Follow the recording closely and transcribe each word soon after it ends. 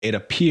it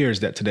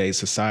appears that today's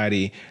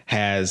society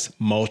has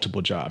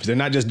multiple jobs. They're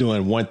not just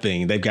doing one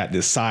thing. They've got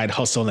this side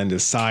hustle and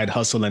this side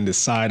hustle and this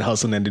side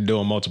hustle, and they're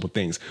doing multiple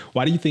things.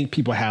 Why do you think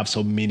people have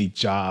so many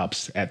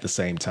jobs at the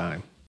same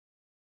time?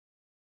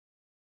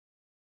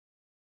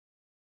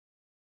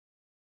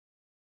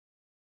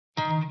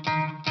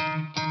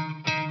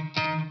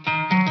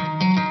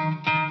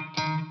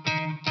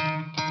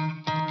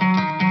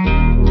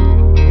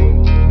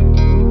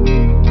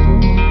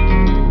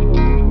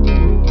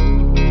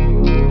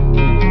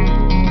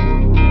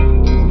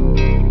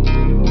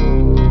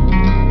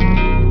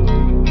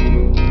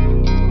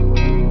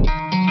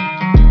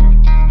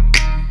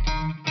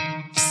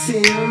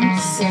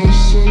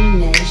 Sensation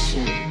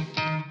Nation.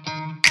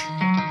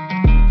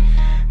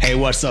 Hey,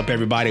 what's up,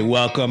 everybody?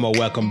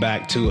 Welcome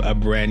back to a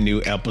brand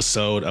new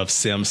episode of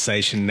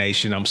Sensation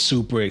Nation. I'm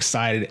super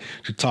excited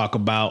to talk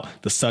about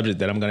the subject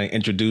that I'm going to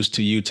introduce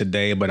to you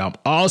today, but I'm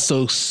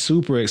also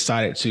super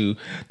excited to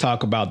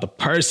talk about the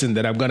person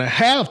that I'm going to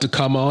have to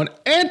come on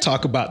and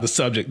talk about the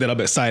subject that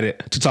I'm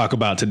excited to talk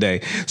about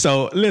today.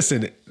 So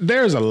listen,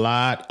 there's a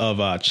lot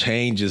of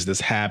changes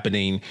that's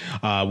happening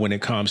when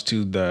it comes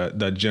to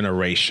the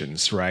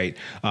generations, right?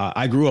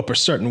 I grew up a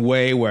certain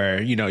way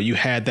where, you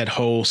had that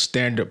whole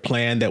standard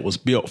plan that was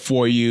built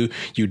for you.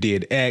 You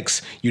did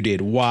X, you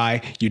did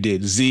Y, you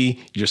did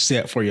Z, you're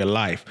set for your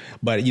life.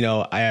 But,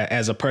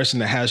 as a person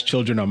that has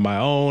children of my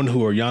own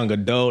who are young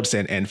adults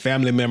and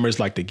family members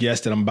like the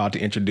guest that I'm about to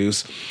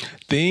introduce,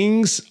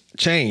 things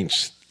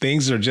change.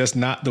 Things are just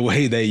not the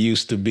way they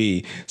used to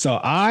be. So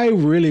I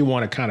really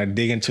want to kind of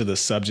dig into the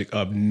subject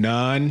of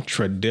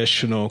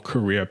non-traditional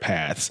career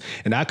paths.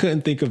 And I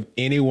couldn't think of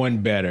anyone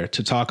better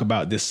to talk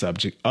about this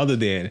subject other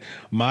than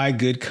my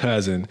good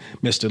cousin,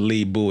 Mr.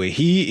 Lee Buoy.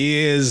 He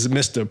is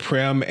Mr.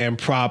 Prim and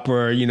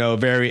Proper,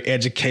 very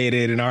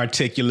educated and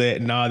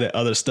articulate and all that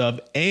other stuff.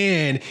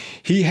 And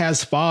he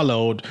has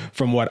followed,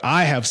 from what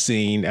I have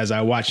seen as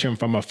I watch him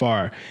from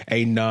afar,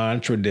 a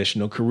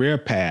non-traditional career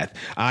path.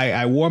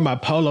 I wore my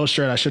polo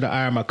shirt. I should have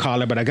ironed my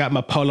collar, but I got my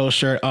polo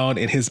shirt on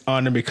in his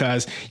honor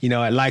because,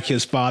 like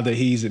his father,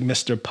 he's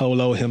Mr.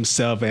 Polo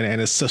himself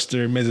and his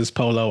sister, Mrs.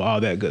 Polo,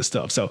 all that good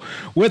stuff. So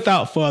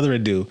without further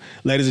ado,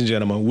 ladies and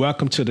gentlemen,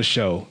 welcome to the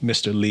show,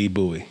 Mr. Lee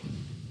Buoy.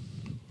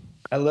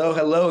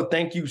 Hello.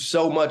 Thank you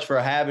so much for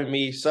having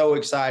me. So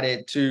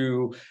excited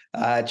to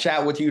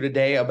chat with you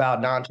today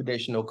about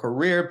non-traditional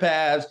career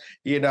paths.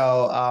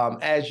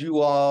 As you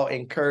all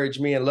encourage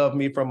me and love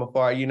me from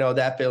afar,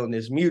 that feeling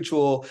is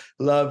mutual.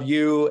 Love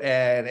you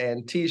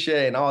and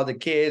Tisha and all the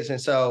kids.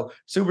 And so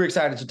super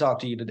excited to talk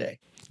to you today.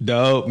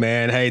 Dope,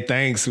 man. Hey,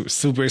 thanks.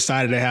 Super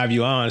excited to have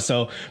you on.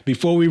 So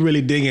before we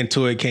really dig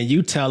into it, can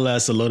you tell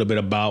us a little bit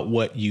about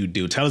what you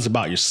do? Tell us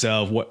about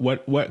yourself.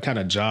 What kind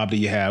of job do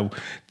you have?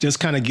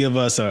 Just kind of give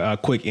us a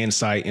quick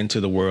insight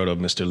into the world of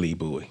Mr. Lee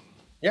Buoy.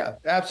 Yeah,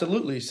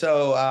 absolutely.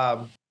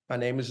 So my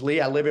name is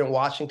Lee. I live in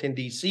Washington,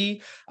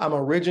 D.C. I'm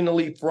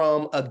originally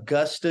from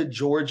Augusta,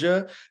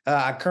 Georgia.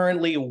 I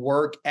currently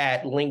work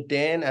at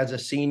LinkedIn as a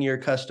senior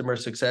customer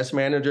success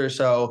manager.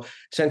 So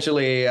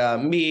essentially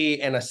me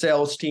and a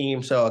sales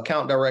team, so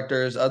account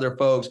directors, other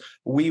folks,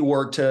 we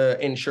work to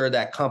ensure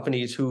that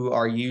companies who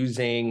are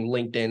using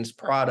LinkedIn's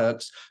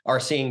products are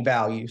seeing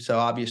value. So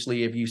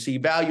obviously, if you see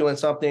value in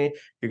something,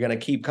 you're going to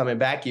keep coming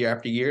back year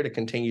after year to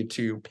continue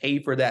to pay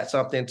for that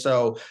something.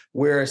 So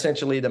we're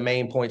essentially the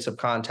main points of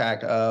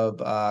contact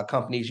of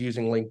companies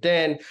using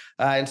LinkedIn.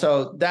 And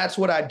so that's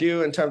what I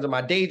do in terms of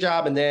my day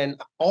job. And then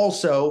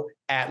also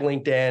at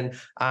LinkedIn,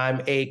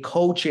 I'm a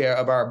co-chair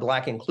of our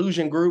Black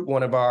Inclusion Group,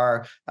 one of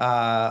our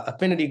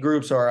affinity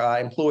groups or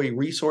employee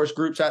resource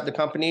groups at the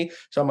company.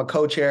 So I'm a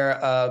co-chair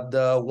of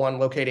the one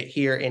located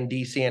here in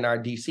DC in our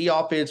DC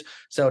office.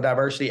 So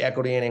diversity,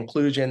 equity, and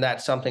inclusion,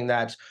 that's something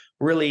that's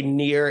really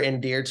near and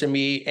dear to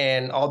me.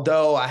 And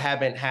although I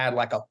haven't had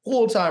like a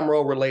full-time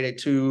role related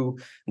to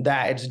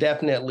that, it's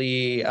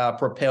definitely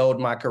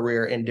propelled my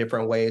career in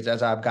different ways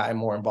as I've gotten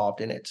more involved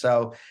in it.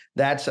 So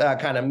that's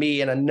kind of me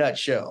in a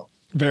nutshell.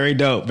 Very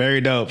dope. Very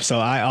dope. So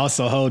I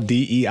also hold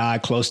DEI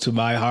close to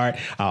my heart.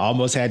 I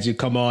almost had you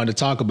come on to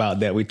talk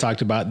about that. We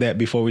talked about that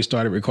before we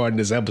started recording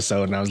this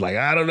episode. And I was like,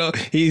 I don't know.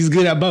 He's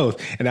good at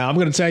both. And now I'm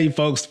going to tell you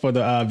folks, for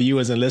the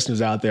viewers and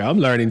listeners out there, I'm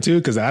learning too,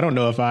 because I don't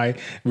know if I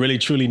really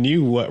truly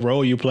knew what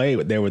role you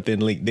played there within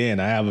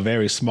LinkedIn. I have a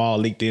very small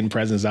LinkedIn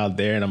presence out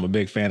there, and I'm a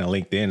big fan of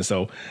LinkedIn.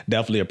 So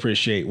definitely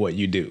appreciate what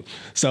you do.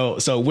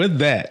 So with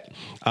that,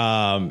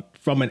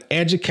 from an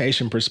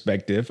education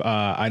perspective,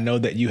 I know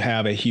that you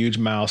have a huge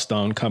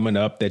milestone coming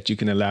up that you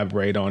can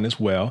elaborate on as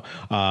well.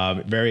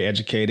 Very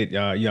educated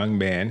young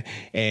man.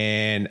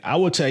 And I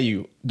will tell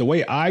you, the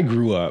way I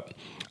grew up,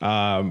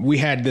 we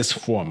had this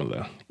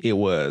formula. It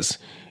was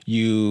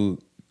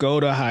you go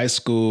to high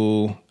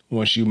school,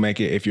 once you make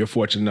it, if you're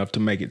fortunate enough to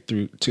make it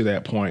through to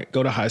that point.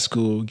 Go to high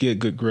school, get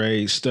good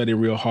grades, study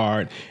real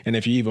hard. And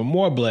if you're even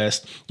more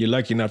blessed, you're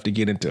lucky enough to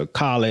get into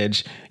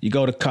college. You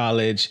go to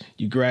college,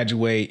 you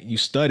graduate, you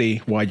study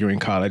while you're in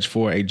college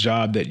for a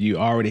job that you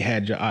already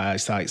had your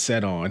eyesight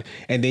set on.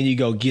 And then you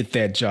go get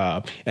that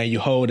job and you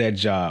hold that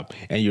job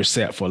and you're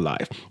set for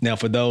life. Now,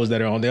 for those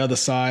that are on the other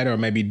side or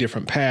maybe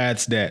different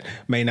paths that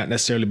may not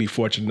necessarily be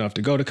fortunate enough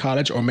to go to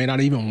college or may not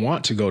even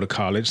want to go to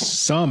college,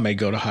 some may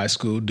go to high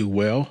school, do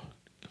well,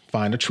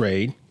 find a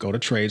trade, go to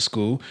trade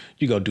school,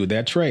 you go do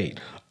that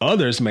trade.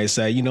 Others may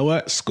say, you know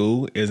what,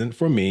 school isn't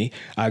for me.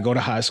 I go to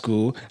high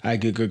school, I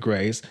get good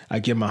grades, I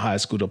get my high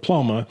school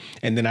diploma,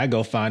 and then I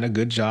go find a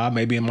good job,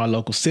 maybe in my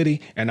local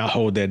city, and I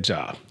hold that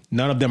job.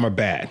 None of them are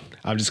bad.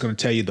 I'm just going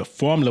to tell you the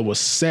formula was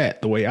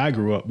set the way I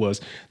grew up was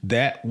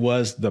that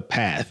was the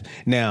path.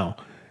 Now,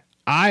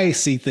 I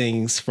see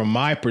things from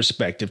my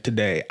perspective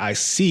today. I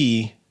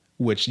see,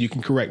 which you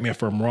can correct me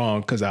if I'm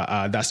wrong, because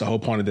that's the whole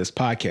point of this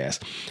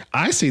podcast.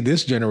 I see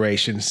this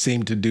generation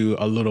seem to do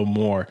a little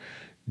more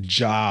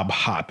job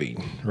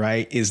hopping,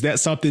 right? Is that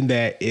something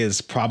that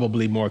is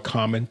probably more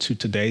common to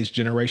today's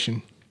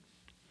generation?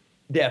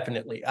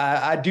 Definitely.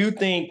 I do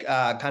think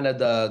kind of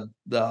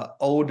the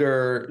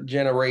older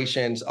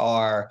generations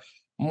are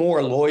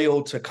more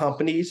loyal to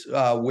companies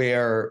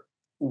where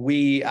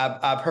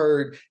I've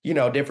heard,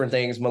 different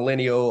things.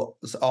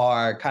 Millennials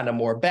are kind of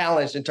more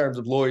balanced in terms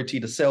of loyalty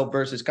to self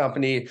versus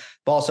company. I've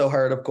also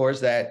heard, of course,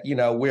 that,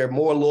 we're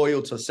more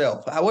loyal to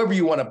self. However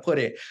you want to put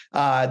it,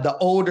 the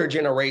older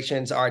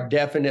generations are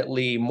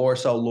definitely more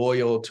so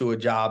loyal to a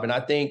job. And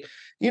I think,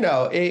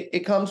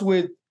 it comes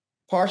with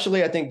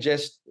partially, I think,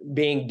 just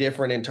being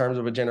different in terms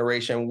of a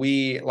generation.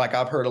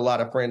 I've heard a lot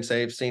of friends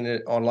say, I've seen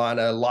it online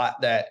a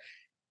lot, that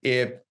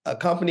if a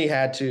company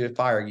had to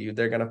fire you,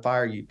 they're going to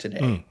fire you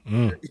today.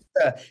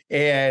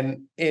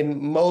 And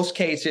in most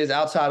cases,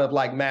 outside of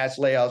like mass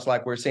layoffs,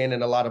 like we're seeing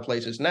in a lot of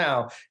places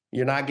now,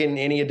 you're not getting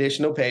any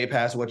additional pay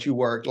past what you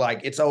worked.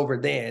 Like it's over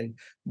then.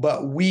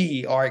 But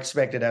we are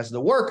expected as the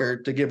worker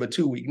to give a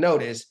 2-week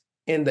notice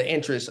in the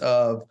interest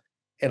of,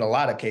 in a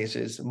lot of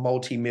cases,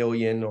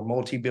 multi-million or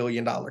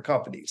multi-billion-dollar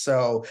companies.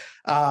 So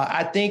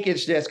I think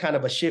it's just kind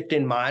of a shift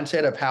in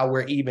mindset of how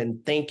we're even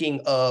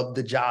thinking of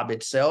the job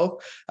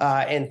itself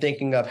and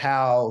thinking of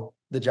how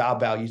the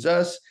job values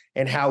us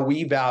and how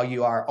we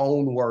value our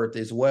own worth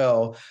as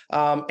well.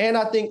 And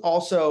I think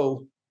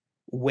also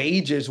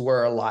wages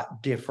were a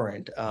lot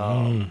different,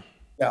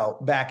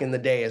 back in the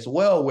day as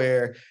well,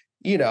 where,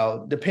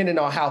 depending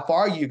on how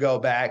far you go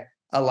back,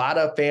 a lot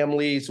of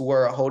families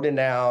were holding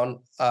down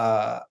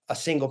a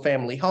single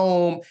family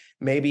home,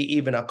 maybe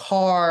even a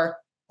car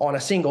on a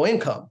single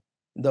income.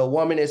 The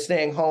woman is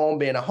staying home,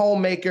 being a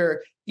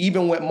homemaker,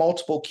 even with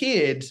multiple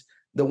kids.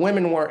 The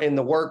women weren't in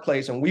the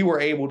workplace and we were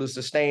able to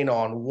sustain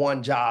on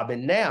one job.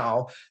 And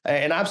now,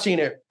 and I've seen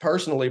it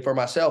personally for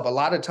myself, a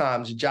lot of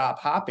times job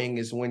hopping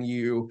is when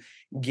you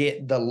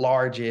get the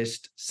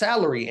largest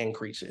salary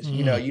increases.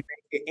 You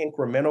get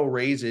incremental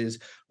raises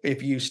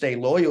if you stay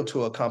loyal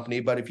to a company,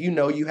 but if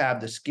you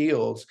have the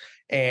skills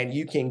and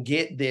you can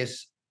get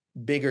this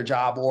bigger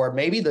job or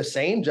maybe the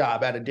same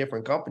job at a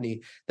different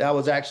company. That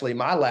was actually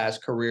my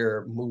last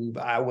career move.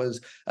 I was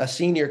a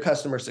senior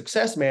customer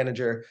success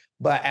manager,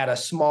 but at a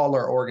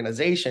smaller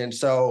organization.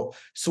 So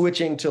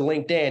switching to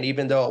LinkedIn,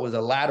 even though it was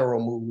a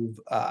lateral move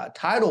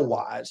title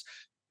wise,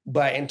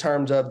 but in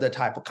terms of the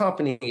type of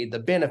company, the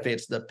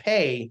benefits, the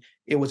pay,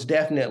 it was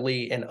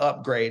definitely an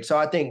upgrade. So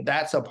I think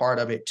that's a part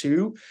of it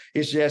too.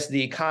 It's just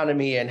the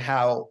economy and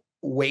how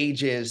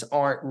wages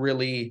aren't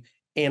really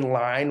in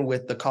line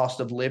with the cost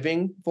of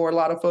living for a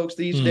lot of folks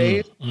these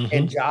days.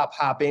 And job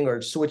hopping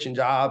or switching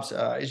jobs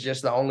is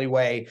just the only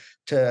way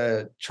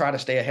to try to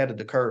stay ahead of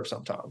the curve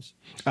sometimes.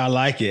 I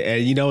like it.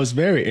 And, it's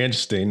very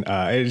interesting.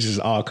 It's just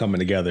all coming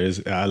together.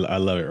 I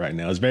love it right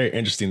now. It's very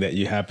interesting that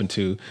you happen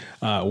to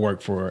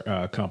work for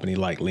a company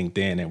like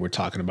LinkedIn and we're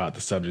talking about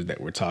the subject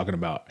that we're talking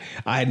about.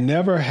 I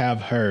never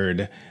have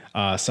heard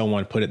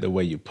someone put it the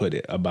way you put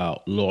it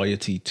about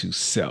loyalty to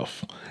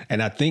self.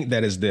 And I think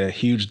that is the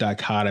huge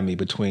dichotomy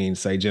between,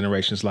 say,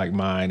 generations like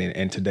mine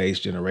and today's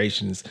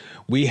generations.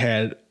 We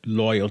had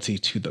loyalty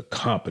to the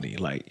company.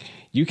 Like,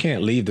 you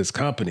can't leave this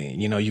company.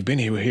 You've been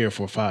here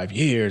for 5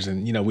 years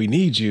and, we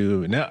need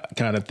you and that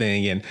kind of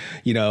thing. And,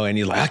 and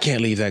you're like, I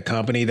can't leave that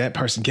company. That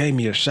person gave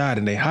me a shot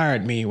and they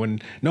hired me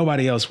when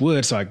nobody else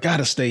would. So I got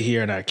to stay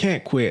here and I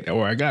can't quit,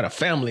 or I got a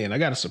family and I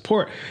got to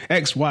support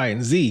X, Y,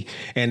 and Z.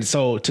 And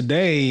so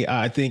today,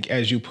 I think,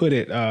 as you put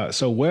it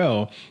so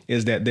well,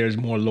 is that there's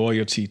more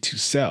loyalty to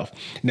self.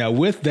 Now,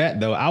 with that,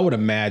 though, I would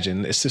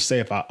imagine, let's just say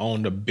if I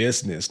owned a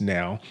business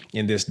now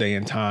in this day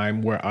and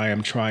time where I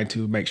am trying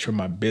to make sure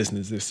my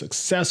business is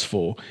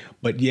successful,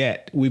 but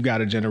yet we've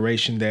got a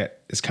generation that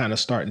is kind of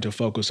starting to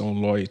focus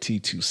on loyalty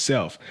to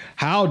self.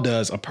 How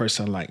does a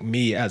person like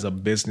me as a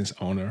business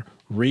owner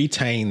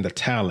retain the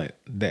talent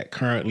that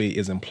currently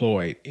is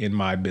employed in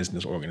my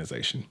business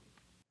organization?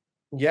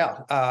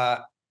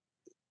 Yeah,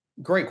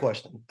 great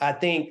question. I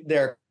think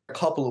there are a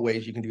couple of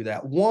ways you can do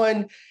that.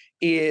 One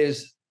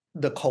is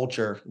the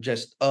culture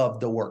just of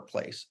the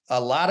workplace. A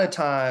lot of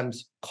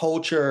times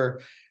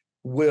culture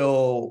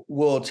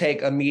will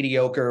take a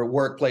mediocre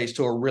workplace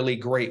to a really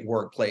great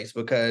workplace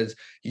because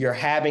you're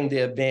having the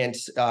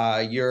events,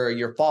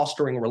 you're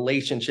fostering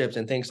relationships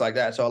and things like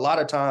that. So a lot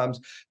of times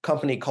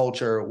company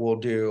culture will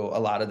do a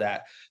lot of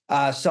that.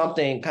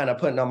 Something kind of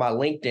putting on my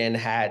LinkedIn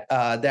hat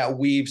that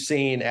we've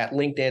seen at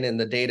LinkedIn in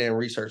the data and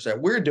research that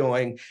we're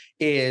doing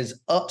is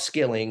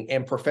upskilling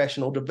and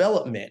professional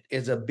development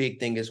is a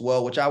big thing as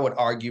well, which I would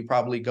argue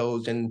probably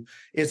goes and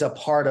is a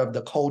part of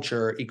the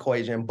culture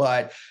equation.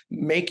 But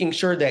making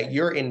sure that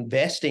you're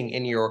investing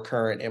in your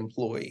current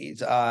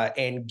employees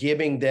and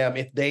giving them,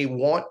 if they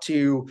want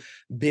to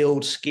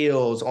build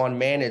skills on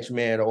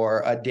management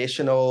or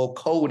additional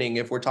coding,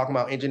 if we're talking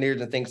about engineers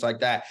and things like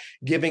that,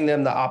 giving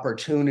them the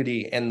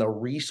opportunity and the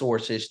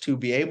resources to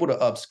be able to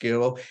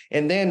upskill.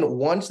 And then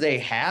once they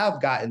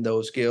have gotten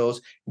those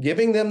skills,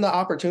 giving them the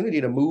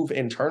opportunity to move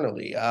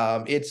internally.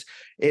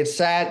 It's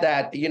sad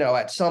that,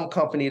 at some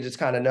companies, it's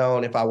kind of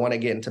known, if I want to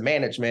get into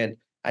management,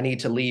 I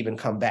need to leave and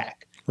come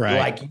back. Right.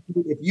 Like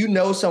if you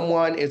know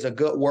someone is a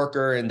good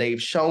worker and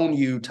they've shown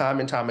you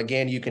time and time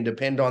again, you can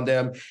depend on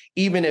them,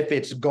 even if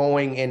it's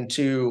going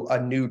into a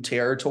new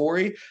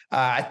territory.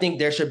 I think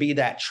there should be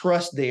that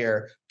trust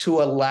there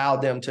to allow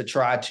them to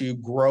try to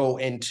grow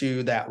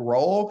into that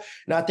role.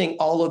 And I think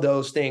all of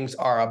those things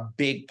are a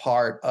big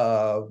part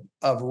of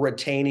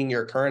retaining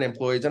your current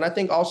employees. And I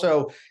think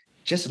also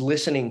just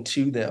listening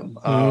to them.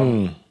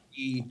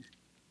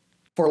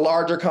 For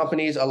larger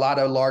companies, a lot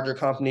of larger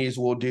companies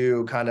will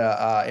do kind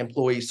of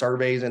employee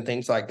surveys and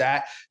things like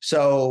that.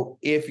 So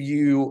if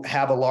you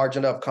have a large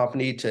enough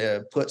company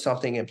to put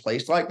something in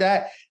place like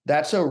that,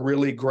 that's a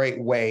really great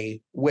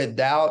way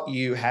without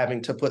you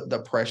having to put the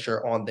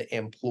pressure on the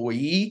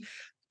employee.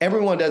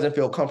 Everyone doesn't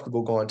feel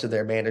comfortable going to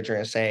their manager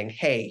and saying,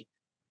 hey,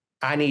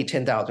 I need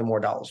 $10,000 more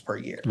per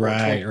year.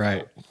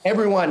 Right.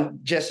 Everyone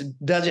just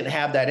doesn't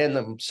have that in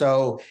them.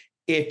 So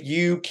if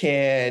you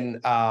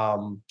can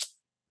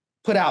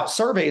put out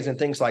surveys and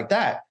things like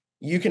that,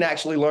 you can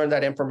actually learn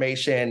that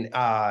information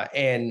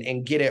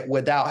and get it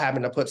without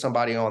having to put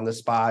somebody on the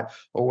spot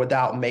or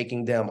without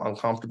making them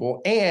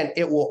uncomfortable. And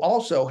it will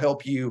also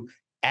help you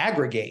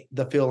aggregate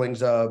the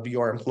feelings of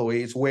your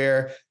employees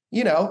where,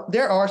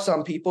 there are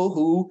some people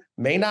who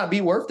may not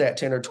be worth that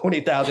 10 or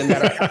 20,000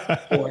 that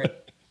are for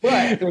it.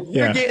 But if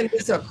you're getting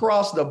this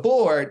across the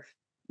board,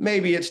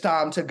 maybe it's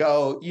time to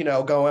go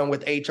in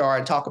with HR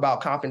and talk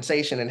about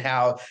compensation and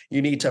how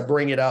you need to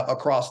bring it up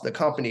across the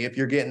company if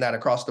you're getting that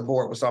across the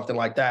board with something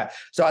like that.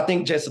 So I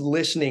think just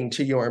listening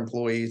to your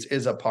employees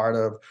is a part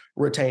of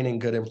retaining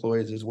good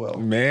employees as well.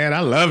 Man, I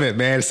love it,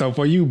 man. So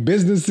for you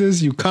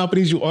businesses, you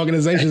companies, you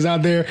organizations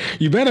out there,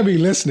 you better be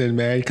listening,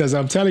 man, because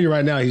I'm telling you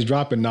right now, he's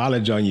dropping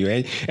knowledge on you.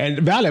 And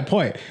valid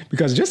point,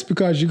 because just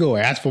because you go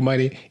ask for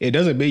money, it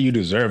doesn't mean you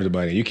deserve the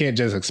money. You can't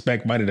just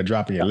expect money to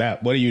drop in your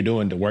lap. What are you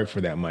doing to work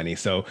for that money?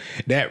 So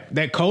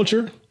that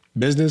culture,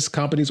 business,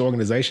 companies,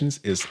 organizations,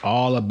 is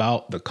all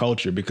about the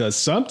culture, because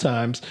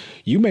sometimes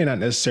you may not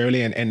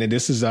necessarily, and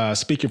this is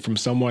speaking from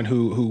someone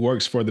who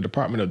works for the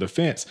Department of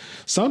Defense,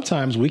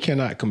 sometimes we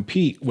cannot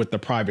compete with the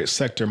private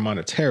sector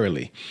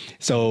monetarily.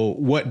 So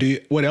what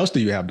else do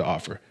you have to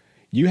offer?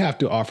 You have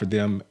to offer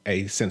them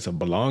a sense of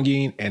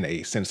belonging and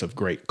a sense of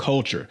great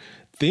culture.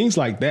 Things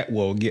like that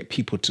will get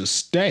people to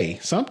stay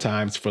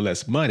sometimes for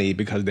less money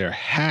because they're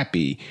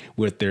happy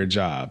with their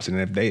jobs.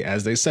 And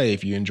as they say,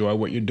 if you enjoy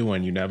what you're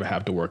doing, you never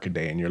have to work a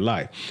day in your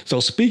life.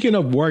 So speaking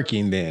of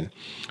working then,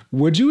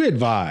 would you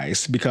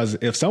advise, because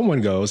if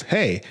someone goes,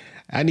 hey,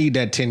 I need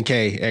that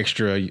 10K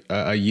extra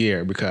a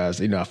year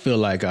because, I feel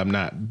like I'm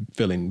not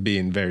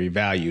being very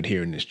valued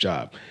here in this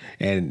job.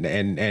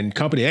 And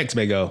company X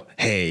may go,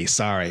 hey,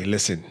 sorry,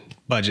 listen,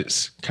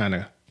 budget's kind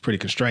of pretty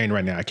constrained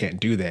right now. I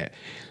can't do that.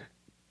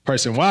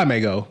 Person Y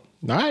may go,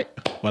 all right,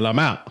 well, I'm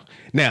out.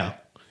 Now,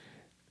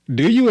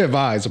 do you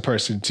advise a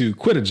person to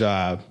quit a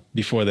job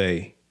before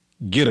they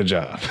get a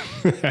job?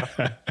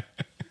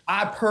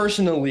 I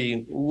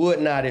personally would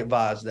not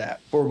advise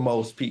that for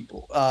most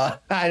people.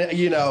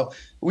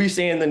 We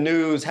see in the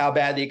news how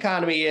bad the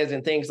economy is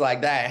and things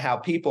like that, and how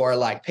people are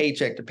like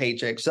paycheck to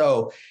paycheck.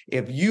 So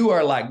if you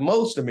are like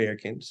most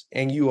Americans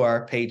and you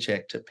are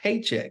paycheck to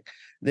paycheck,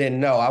 then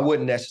no, I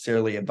wouldn't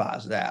necessarily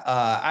advise that.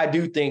 I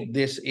do think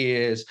this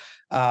is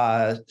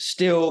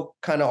still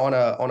kind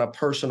of on a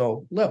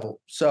personal level.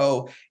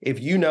 So if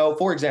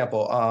for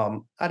example,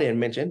 I didn't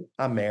mention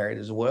I'm married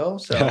as well.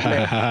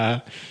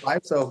 So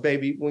so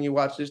baby, when you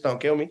watch this, don't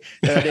kill me.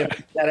 I didn't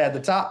put that at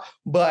the top.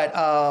 But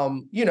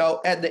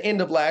at the end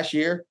of last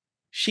year,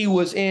 she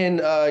was in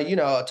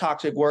a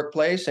toxic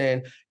workplace,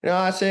 and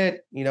I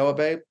said,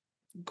 babe,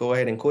 go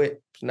ahead and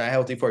quit. It's not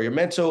healthy for your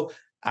mental.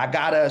 I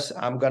got us.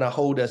 I'm going to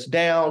hold us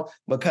down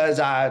because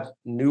I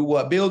knew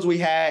what bills we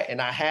had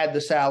and I had the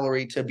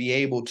salary to be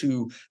able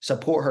to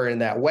support her in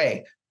that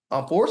way.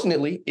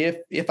 Unfortunately,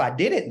 if I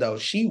didn't though,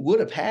 she would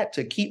have had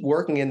to keep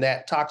working in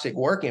that toxic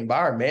work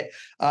environment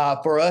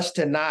for us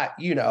to not,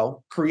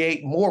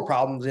 create more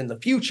problems in the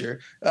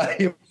future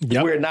if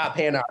Yep. we're not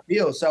paying our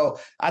bills. So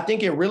I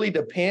think it really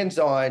depends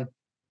on,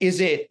 is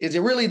it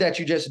really that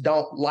you just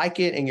don't like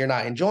it and you're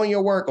not enjoying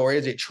your work, or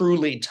is it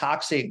truly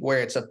toxic where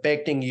it's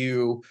affecting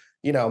you,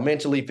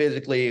 mentally,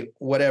 physically,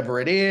 whatever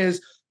it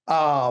is.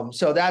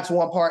 So that's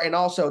one part. And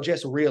also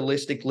just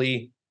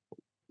realistically,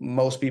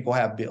 most people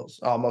have bills.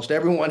 Almost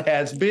everyone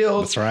has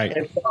bills. That's right.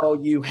 And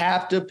so you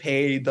have to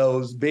pay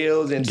those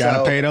bills. And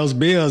Got to pay those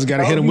bills. Got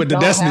to hit them with the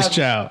Destiny's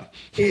Child.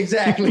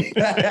 Exactly.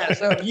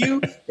 So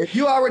if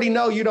you already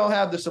know you don't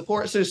have the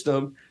support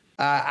system,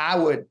 I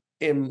would,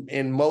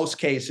 in most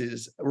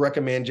cases,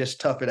 recommend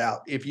just tough it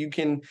out. If you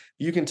can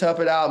tough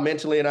it out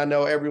mentally, and I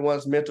know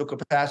everyone's mental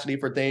capacity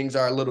for things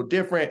are a little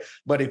different,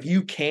 but if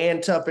you can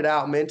tough it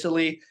out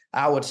mentally,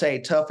 I would say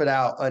tough it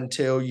out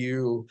until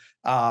you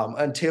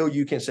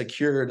can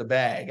secure the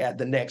bag at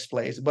the next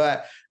place.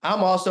 But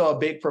I'm also a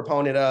big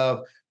proponent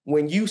of,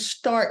 when you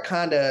start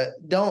I'm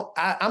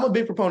a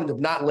big proponent of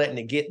not letting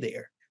it get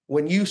there.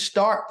 When you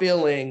start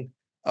feeling,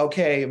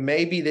 okay,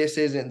 maybe this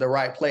isn't the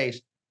right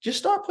place, just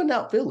start putting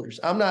out fillers.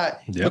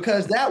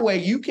 Because that way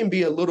you can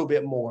be a little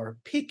bit more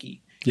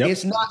picky. Yep.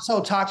 It's not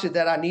so toxic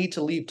that I need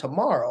to leave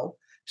tomorrow.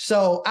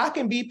 So I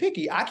can be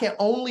picky. I can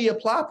only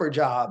apply for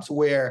jobs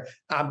where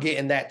I'm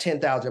getting that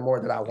 10,000 more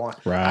that I want.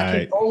 Right. I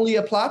can only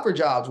apply for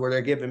jobs where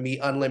they're giving me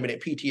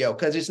unlimited PTO,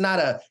 because it's not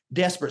a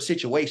desperate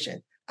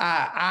situation.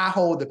 I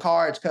hold the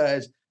cards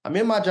because I'm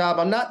in my job.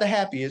 I'm not the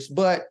happiest,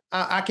 but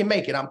I can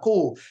make it. I'm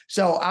cool.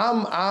 So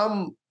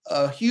I'm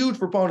a huge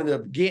proponent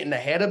of getting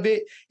ahead of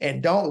it,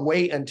 and don't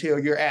wait until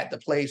you're at the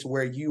place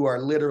where you are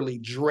literally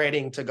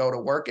dreading to go to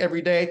work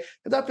every day.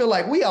 Because I feel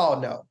like we all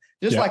know,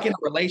 just like in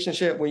a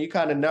relationship, when you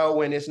kind of know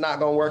when it's not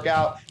going to work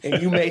out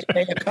and you may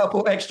stay a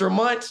couple extra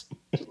months,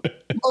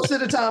 most of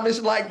the time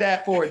it's like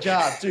that for a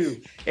job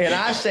too. And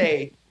I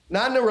say,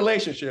 not in a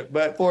relationship,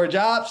 but for a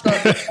job,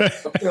 start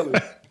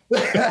with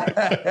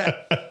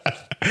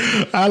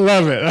I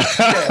love it.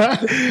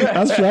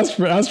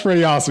 That's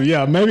pretty awesome.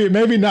 Yeah,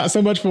 maybe not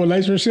so much for a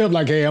relationship.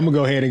 Like, hey, I'm gonna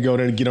go ahead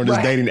and get on this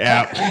dating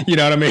app. You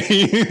know what I mean?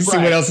 See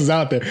what else is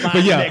out there.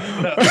 But yeah,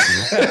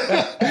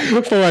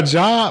 for a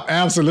job,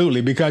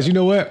 absolutely. Because you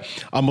know what,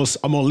 I'm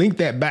gonna link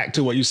that back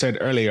to what you said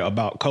earlier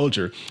about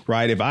culture,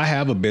 right? If I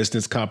have a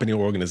business, company,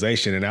 or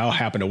organization, and I'll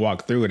happen to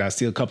walk through it, I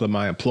see a couple of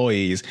my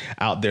employees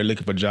out there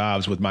looking for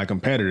jobs with my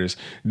competitors.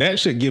 That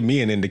should give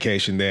me an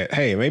indication that,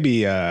 hey,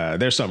 maybe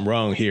there's something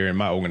wrong here in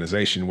my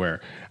organization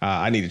where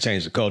I need to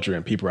change the culture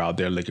and people are out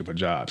there looking for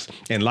jobs.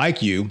 And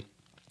like you,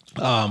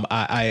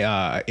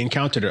 I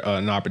encountered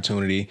an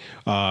opportunity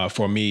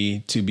for me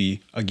to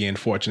be, again,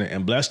 fortunate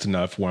and blessed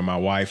enough where my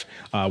wife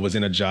was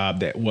in a job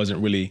that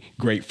wasn't really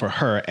great for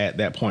her at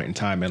that point in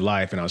time in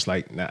life. And I was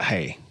like, nah,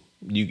 hey,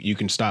 you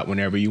can stop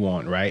whenever you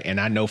want, right? And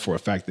I know for a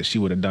fact that she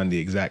would have done the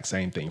exact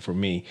same thing for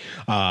me.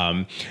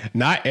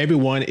 Not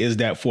everyone is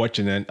that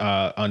fortunate,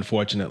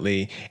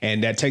 unfortunately.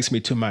 And that takes me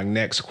to my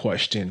next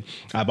question.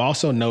 I've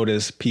also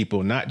noticed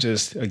people, not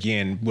just,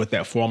 again, with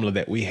that formula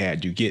that we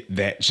had, you get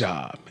that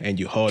job and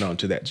you hold on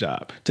to that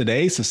job.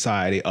 Today's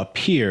society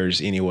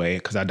appears, anyway,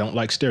 because I don't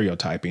like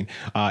stereotyping,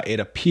 it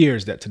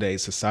appears that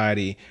today's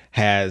society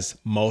has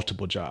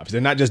multiple jobs.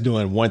 They're not just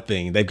doing one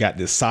thing. They've got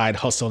this side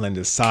hustle and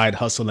this side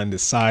hustle and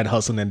this side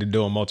hustle, and they're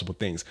doing multiple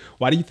things.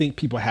 Why do you think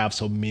people have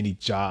so many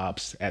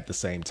jobs at the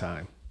same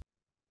time?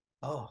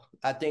 Oh,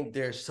 I think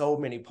there's so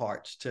many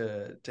parts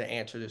to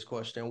answer this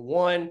question.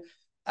 One,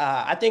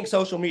 I think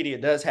social media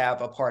does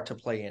have a part to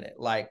play in it.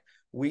 Like,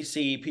 we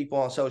see people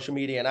on social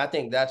media, and I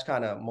think that's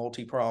kind of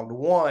multi-pronged.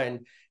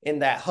 One, in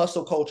that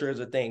hustle culture is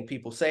a thing.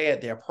 People say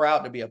it, they're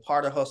proud to be a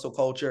part of hustle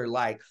culture.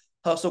 Like,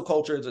 hustle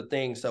culture is a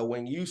thing. So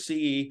when you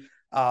see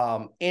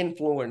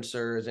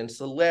influencers and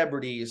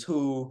celebrities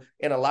who,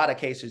 in a lot of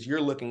cases,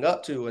 you're looking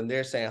up to, and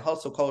they're saying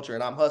hustle culture,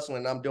 and I'm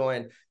hustling, I'm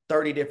doing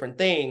 30 different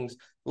things.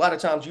 A lot of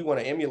times you want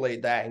to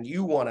emulate that and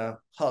you want to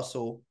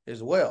hustle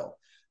as well.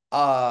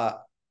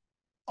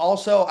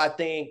 Also, I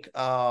think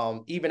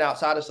even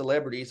outside of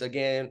celebrities,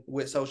 again,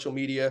 with social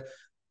media,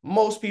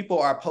 most people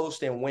are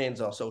posting wins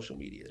on social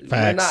media.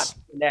 We're not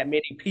that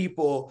many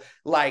people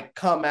like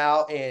come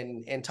out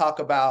and talk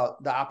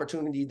about the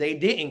opportunity they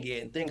didn't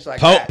get and things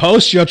like that.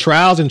 Post your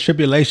trials and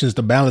tribulations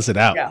to balance it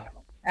out. Yeah,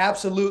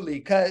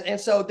 absolutely. And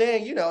so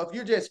then, if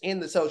you're just in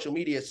the social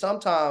media,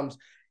 sometimes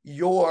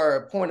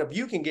your point of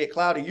view can get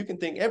cloudy. You can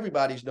think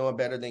everybody's doing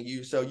better than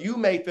you. So you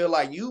may feel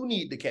like you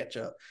need to catch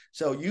up.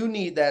 So you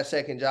need that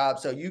second job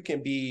so you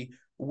can be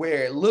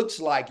where it looks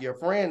like your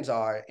friends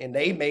are, and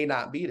they may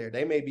not be there.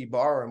 They may be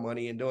borrowing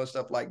money and doing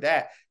stuff like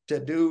that to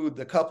do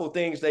the couple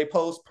things they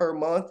post per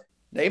month.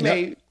 They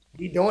may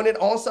be doing it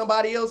on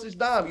somebody else's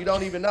dime. You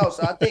don't even know.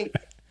 So I think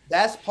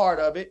that's part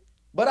of it.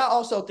 But I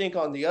also think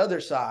on the other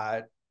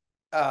side,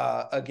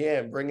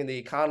 again, bringing the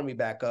economy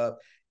back up,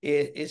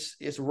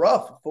 it's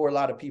rough for a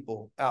lot of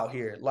people out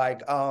here.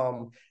 Like,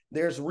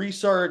 there's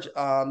research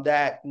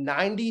that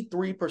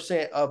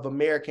 93% of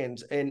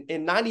Americans, and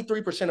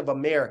 93% of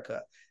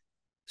America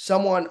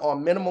someone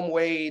on minimum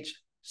wage,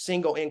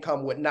 single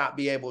income would not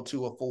be able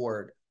to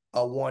afford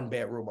a 1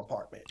 bedroom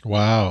apartment.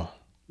 Wow.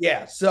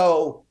 Yeah.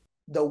 So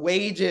the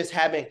wages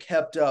haven't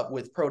kept up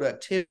with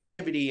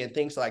productivity and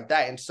things like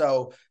that. And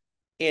so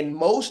in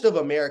most of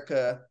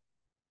America,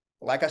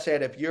 like I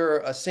said, if you're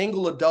a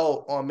single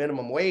adult on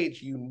minimum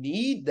wage, you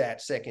need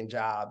that second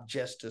job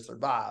just to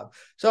survive.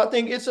 So I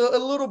think it's a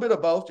little bit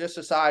of both, just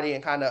society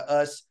and kind of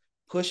us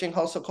pushing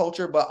hustle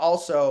culture, but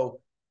also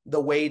the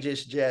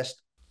wages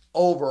just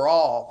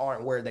overall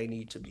aren't where they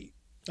need to be.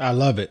 I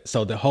love it.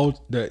 So the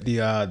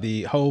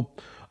whole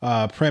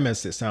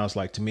premise, it sounds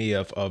like to me,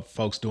 of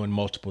folks doing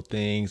multiple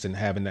things and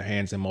having their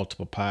hands in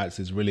multiple pots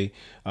is really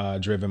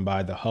driven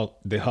by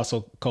the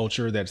hustle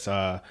culture that's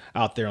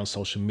out there on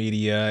social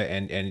media,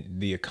 and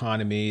the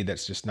economy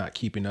that's just not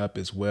keeping up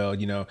as well.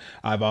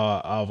 I've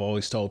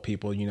always told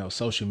people,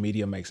 social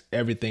media makes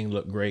everything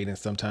look great, and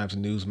sometimes the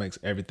news makes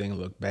everything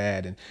look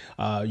bad.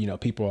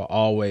 And people are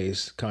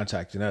always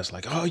contacting us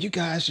like, "Oh, you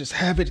guys just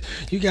have it.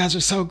 You guys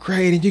are so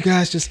great, and you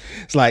guys just."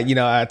 It's like,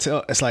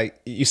 it's like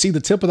you see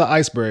the tip of the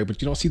iceberg,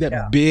 but you don't see Yeah.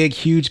 that big,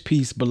 huge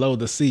piece below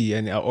the sea,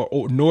 and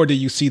or nor do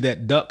you see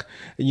that duck,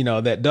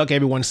 that duck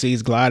everyone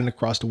sees gliding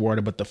across the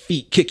water, but the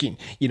feet kicking,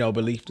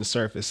 beneath the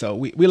surface. So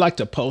we like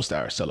to post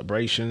our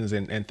celebrations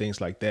and things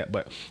like that,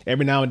 but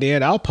every now and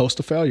then I'll post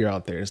a failure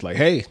out there. It's like,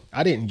 hey,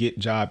 I didn't get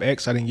job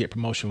X, I didn't get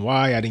promotion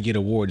Y, I didn't get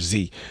award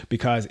Z,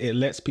 because it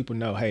lets people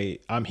know, hey,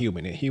 I'm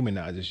human. It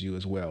humanizes you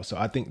as well. So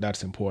I think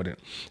that's important.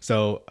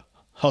 So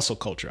hustle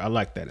culture, I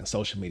like that in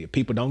social media.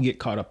 People don't get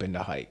caught up in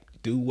the hype.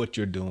 Do what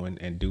you're doing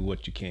and do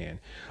what you can.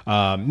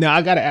 Now,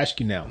 I got to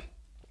ask you now,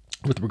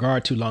 with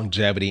regard to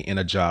longevity in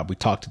a job, we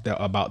talked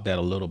about that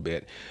a little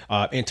bit.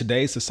 In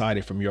today's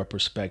society, from your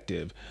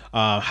perspective,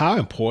 how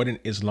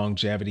important is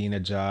longevity in a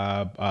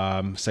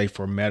job, say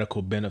for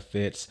medical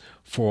benefits,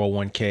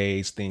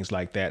 401ks, things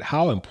like that?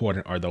 How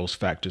important are those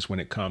factors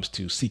when it comes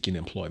to seeking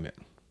employment?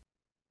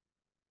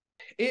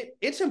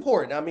 It's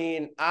important. I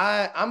mean,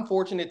 I'm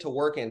fortunate to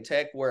work in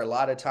tech where a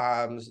lot of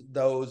times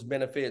those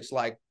benefits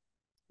like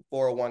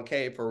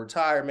 401k for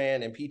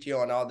retirement and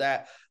PTO and all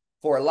that,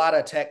 for a lot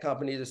of tech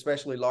companies,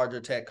 especially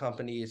larger tech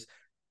companies,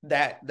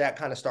 that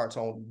kind of starts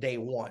on day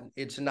one.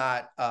 It's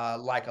not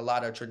like a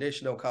lot of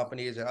traditional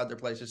companies and other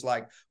places.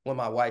 Like when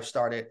my wife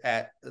started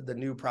at the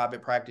new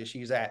private practice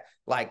she's at,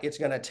 like it's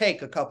going to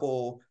take a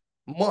couple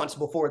months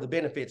before the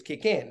benefits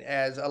kick in,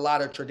 as a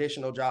lot of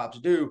traditional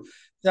jobs do.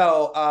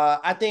 So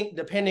I think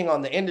depending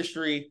on the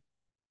industry,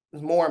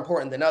 is more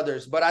important than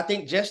others. But I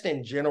think just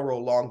in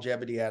general,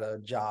 longevity at a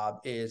job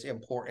is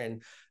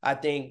important. I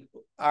think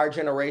our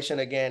generation,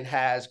 again,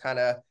 has kind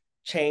of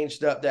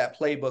changed up that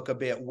playbook a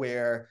bit,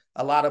 where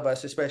a lot of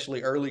us,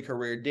 especially early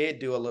career, did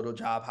do a little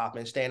job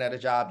hopping, staying at a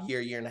job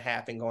year and a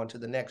half and going to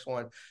the next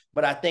one.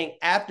 But I think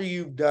after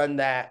you've done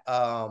that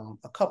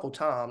a couple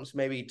times,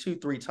 maybe 2,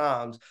 3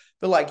 times,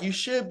 but like you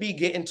should be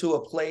getting to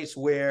a place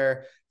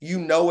where you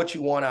know what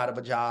you want out of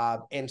a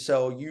job. And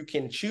so you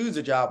can choose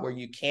a job where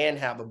you can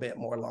have a bit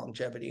more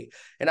longevity.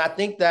 And I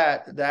think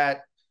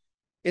that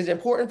is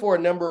important for a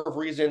number of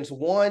reasons.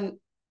 One,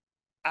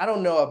 I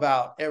don't know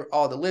about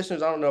all the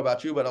listeners, I don't know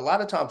about you, but a lot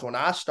of times when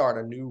I start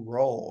a new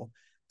role,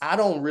 I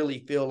don't really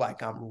feel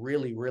like I'm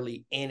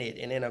really in it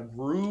and in a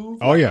groove,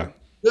 Oh like yeah.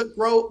 a good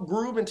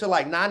groove until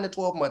like 9 to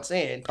 12 months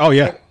in. Oh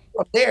yeah. And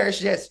from there, it's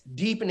just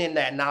deepening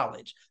that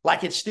knowledge.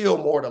 Like it's still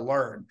more to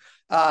learn.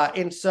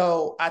 And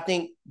so I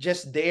think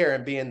just there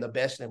and being the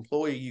best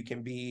employee you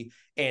can be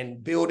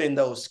and building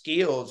those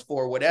skills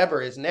for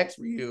whatever is next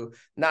for you,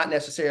 not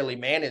necessarily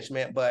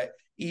management, but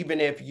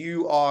even if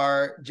you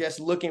are just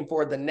looking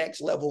for the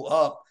next level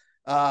up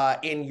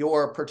in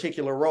your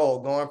particular role,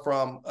 going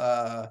from,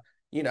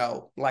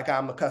 like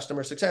I'm a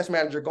customer success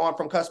manager, going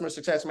from customer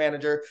success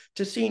manager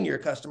to senior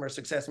customer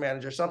success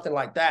manager, something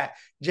like that,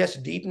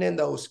 just deepening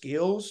those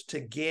skills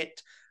to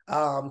get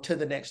to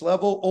the next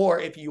level. Or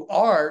if you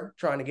are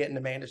trying to get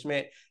into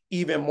management,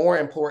 even more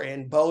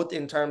important, both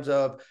in terms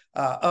of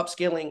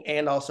upskilling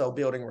and also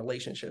building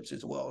relationships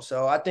as well.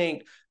 So I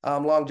think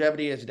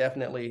longevity is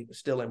definitely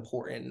still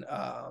important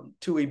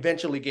to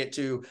eventually get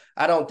to.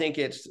 I don't think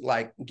it's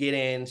like get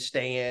in,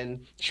 stay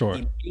in Sure.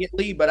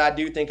 immediately, but I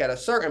do think at a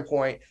certain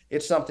point,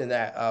 it's something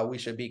that we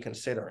should be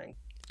considering.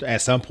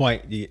 At some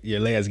point, your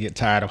legs get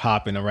tired of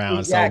hopping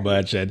around so Exactly.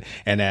 much,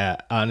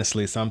 and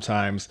honestly,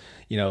 sometimes,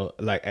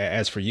 like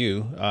as for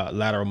you,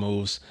 lateral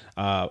moves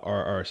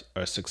are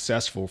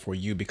successful for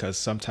you, because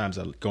sometimes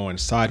going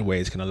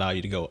sideways can allow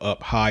you to go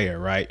up higher,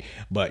 right?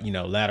 But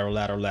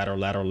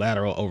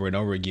lateral over and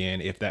over again.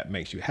 If that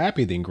makes you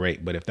happy, then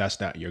great. But if that's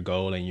not your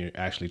goal and you're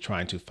actually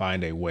trying to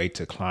find a way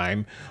to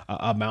climb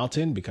a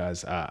mountain,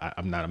 because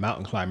I'm not a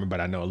mountain climber, but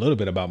I know a little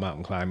bit about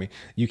mountain climbing,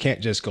 you can't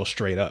just go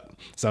straight up.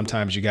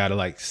 Sometimes you got to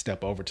like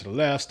step over to the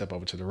left, step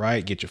over to the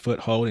right, get your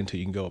foothold until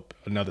you can go up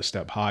another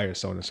step higher,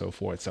 so on and so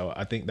forth. So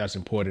I think that's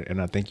important,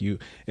 and I think you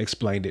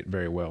explained it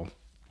very well.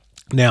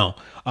 Now,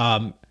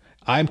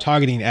 I'm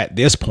targeting at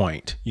this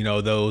point,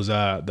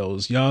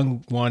 those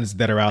young ones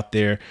that are out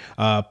there,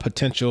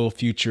 potential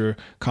future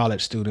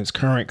college students,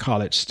 current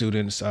college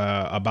students,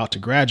 about to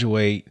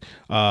graduate,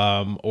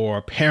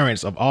 or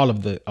parents of all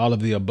of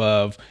the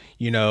above.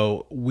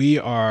 We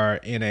are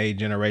in a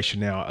generation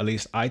now. At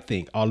least I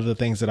think all of the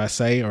things that I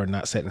say are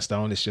not set in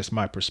stone. It's just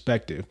my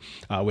perspective,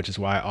 which is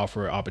why I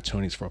offer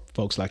opportunities for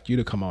folks like you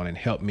to come on and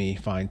help me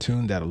fine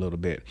tune that a little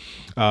bit.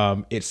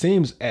 It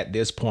seems at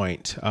this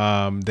point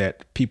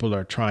that people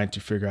are trying to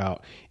figure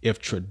out if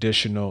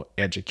traditional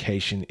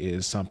education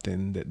is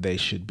something that they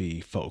should be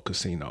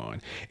focusing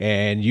on.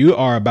 And you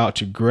are about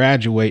to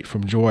graduate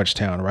from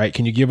Georgetown, right?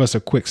 Can you give us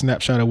a quick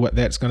snapshot of what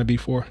that's going to be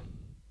for?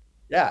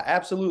 Yeah,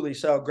 absolutely.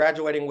 So,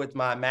 graduating with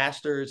my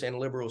master's in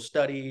liberal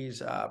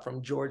studies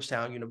from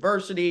Georgetown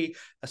University.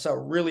 So,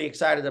 really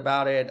excited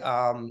about it.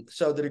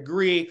 So, the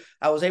degree,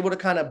 I was able to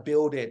kind of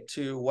build it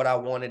to what I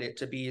wanted it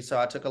to be. So,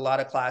 I took a lot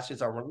of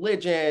classes on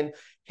religion,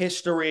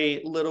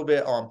 history, a little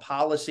bit on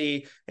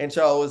policy. And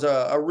so, it was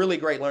a really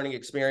great learning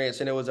experience.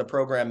 And it was a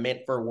program meant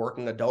for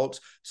working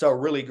adults. So,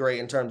 really great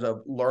in terms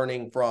of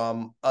learning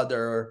from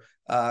other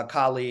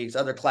colleagues,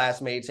 other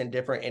classmates in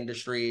different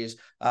industries,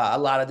 a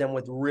lot of them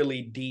with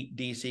really deep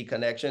DC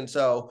connections.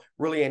 So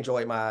really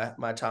enjoyed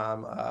my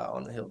time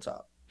on the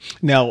hilltop.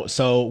 Now,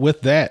 so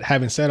with that,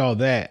 having said all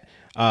that,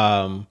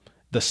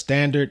 the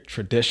standard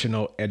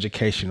traditional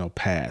educational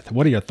path.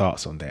 What are your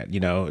thoughts on that?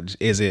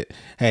 Is it,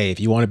 hey, if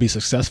you want to be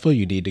successful,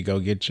 you need to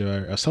go get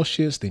your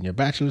associates, then your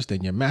bachelor's,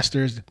 then your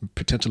master's,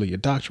 potentially your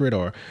doctorate,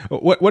 or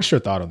what's your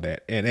thought on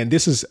that? And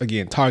this is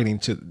again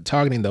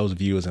targeting those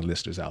viewers and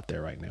listeners out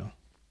there right now.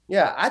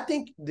 Yeah, I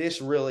think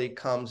this really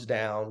comes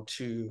down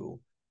to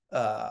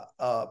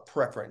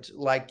preference.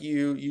 Like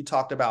you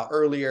talked about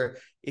earlier,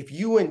 if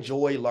you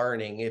enjoy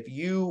learning, if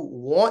you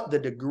want the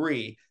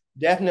degree,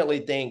 definitely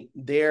think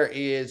there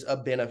is a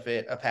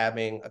benefit of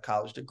having a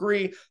college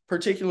degree,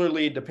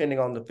 particularly depending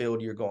on the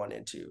field you're going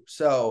into.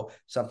 So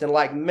something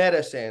like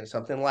medicine,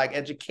 something like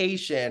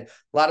education,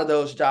 a lot of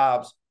those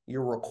jobs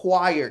you're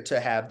required to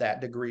have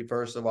that degree,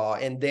 first of all,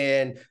 and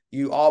then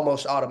you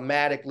almost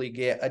automatically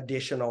get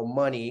additional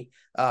money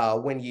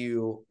when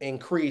you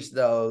increase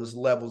those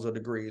levels of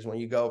degrees, when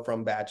you go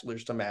from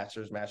bachelor's to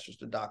master's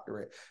to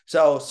doctorate.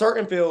 So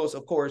certain fields,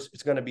 of course,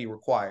 it's going to be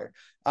required.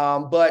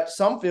 But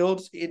some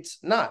fields, it's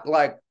not.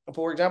 Like,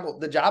 for example,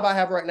 the job I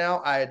have right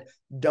now, I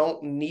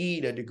don't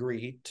need a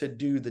degree to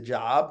do the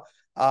job.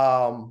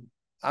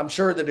 I'm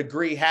sure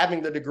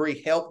having the degree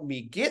helped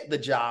me get the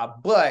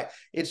job, but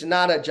it's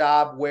not a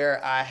job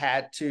where I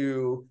had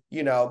to,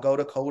 go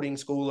to coding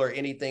school or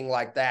anything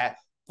like that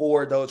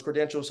for those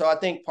credentials. So I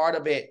think part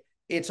of it,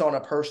 it's on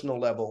a personal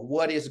level.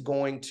 What is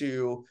going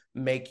to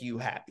make you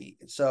happy?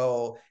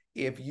 So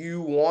if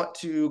you want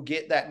to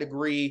get that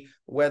degree,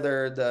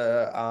 whether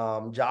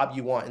the job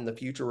you want in the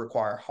future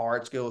require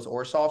hard skills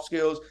or soft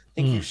skills, I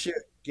think you should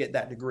get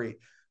that degree.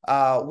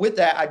 With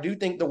that, I do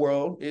think the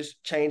world is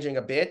changing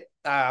a bit.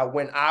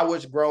 When I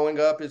was growing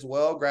up as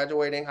well,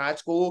 graduating high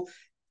school,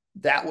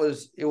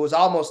 it was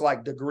almost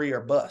like degree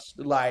or bust.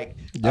 Like,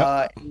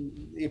 Yep.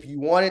 if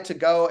you wanted to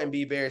go and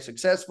be very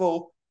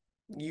successful,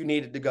 you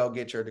needed to go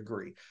get your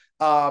degree.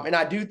 And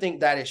I do think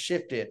that has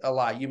shifted a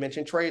lot. You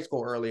mentioned trade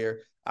school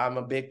earlier. I'm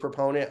a big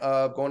proponent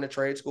of going to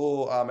trade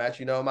school. As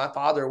you know, my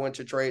father went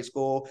to trade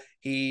school.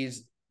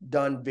 He's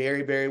done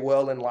very, very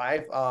well in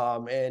life.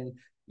 And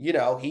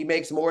he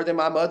makes more than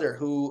my mother,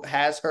 who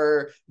has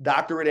her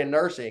doctorate in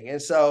nursing.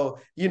 And so,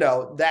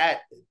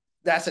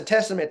 that's a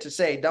testament to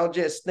say, don't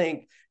just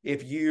think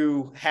if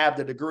you have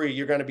the degree,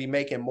 you're going to be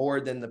making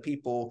more than the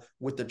people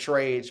with the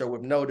trades or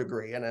with no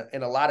degree. And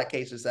in a lot of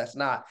cases, that's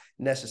not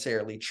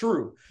necessarily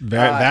true.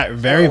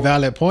 Very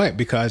valid point,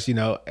 because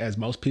as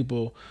most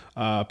people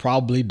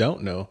probably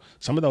don't know,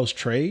 some of those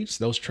trade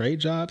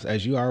jobs,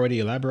 as you already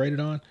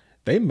elaborated on,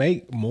 they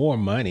make more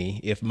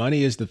money. If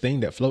money is the thing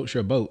that floats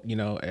your boat,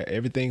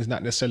 everything's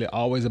not necessarily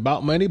always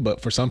about money,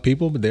 but for some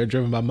people, they're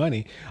driven by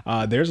money.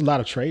 There's a lot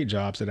of trade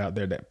jobs that out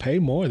there that pay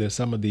more than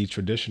some of the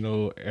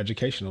traditional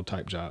educational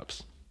type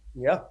jobs.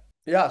 Yeah.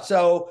 Yeah.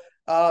 So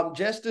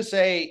just to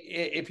say,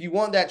 if you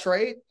want that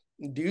trade,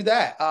 do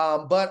that.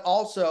 But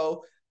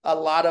also, a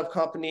lot of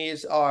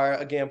companies are,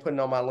 again, putting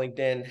on my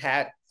LinkedIn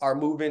hat, are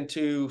moving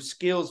to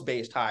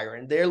skills-based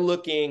hiring. They're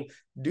looking,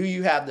 do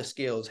you have the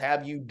skills?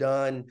 Have you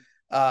done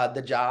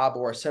the job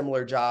or a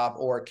similar job,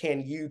 or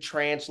can you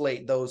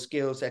translate those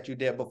skills that you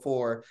did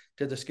before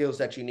to the skills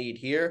that you need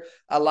here?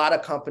 A lot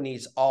of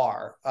companies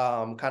are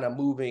kind of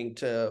moving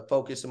to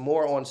focus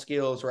more on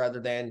skills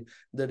rather than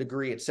the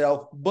degree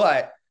itself.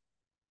 But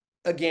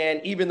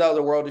again, even though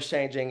the world is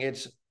changing,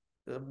 it's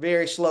a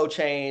very slow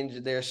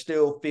change. There's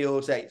still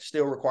fields that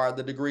still require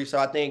the degree. So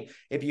I think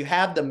if you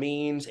have the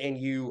means and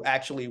you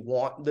actually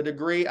want the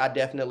degree, I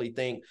definitely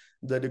think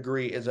the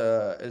degree is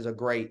a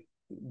great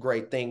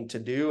thing to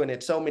do. And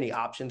it's so many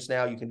options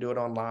now. You can do it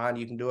online,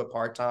 you can do it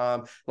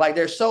part-time. Like,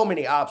 there's so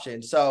many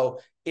options. So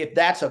if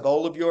that's a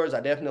goal of yours,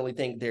 I definitely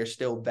think there's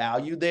still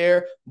value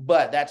there,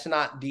 but that's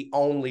not the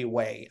only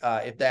way.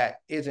 If that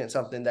isn't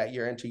something that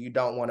you're into, you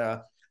don't want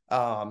to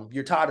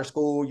you're tired of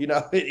school,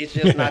 it's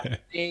just not the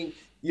thing.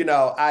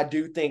 I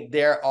do think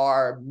there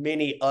are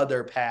many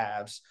other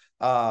paths,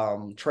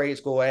 trade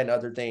school and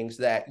other things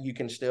that you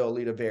can still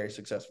lead a very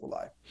successful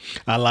life.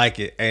 I like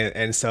it.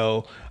 And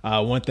so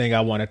one thing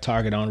I want to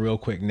target on real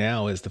quick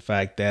now is the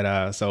fact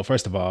that, so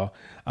first of all,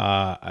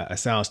 it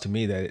sounds to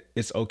me that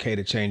it's okay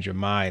to change your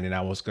mind. And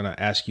I was going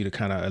to ask you to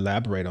kind of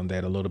elaborate on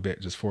that a little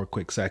bit just for a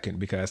quick second,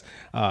 because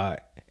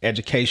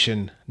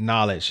education,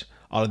 knowledge,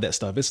 all of that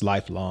stuff, it's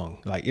lifelong.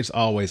 Like it's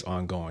always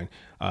ongoing.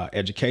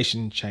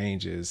 Education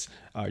changes,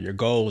 your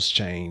goals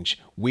change,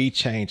 we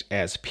change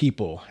as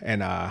people.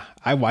 And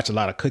I watch a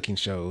lot of cooking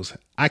shows.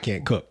 I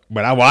can't cook,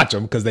 but I watch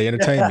them because they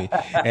entertain me.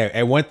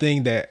 And one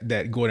thing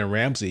that Gordon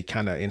Ramsay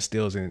kind of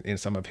instills in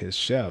some of his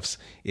chefs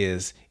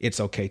is it's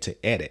okay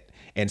to edit.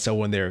 And so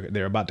when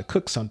they're about to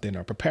cook something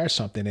or prepare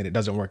something and it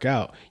doesn't work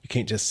out, you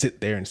can't just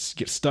sit there and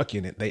get stuck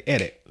in it. They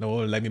edit. Oh,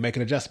 let me make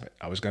an adjustment.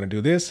 I was going to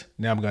do this.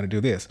 Now I'm going to do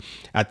this.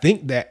 I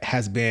think that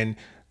has been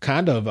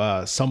kind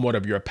of somewhat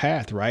of your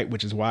path, right?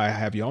 Which is why I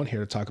have you on here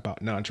to talk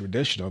about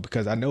non-traditional,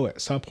 because I know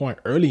at some point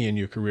early in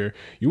your career,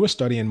 you were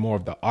studying more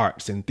of the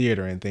arts and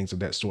theater and things of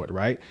that sort,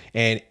 right?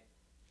 And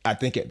I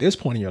think at this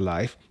point in your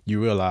life,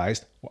 you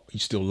realized well, you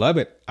still love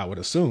it, I would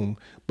assume,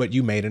 but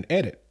you made an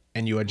edit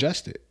and you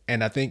adjusted.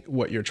 And I think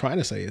what you're trying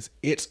to say is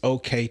it's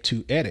okay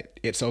to edit.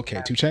 It's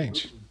okay to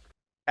change. Absolutely.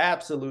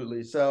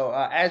 Absolutely. So,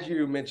 as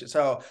you mentioned,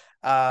 to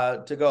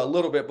go a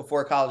little bit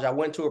before college, I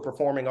went to a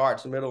performing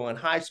arts middle and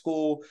high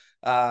school,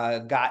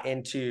 got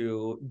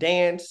into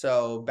dance,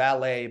 so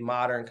ballet,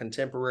 modern,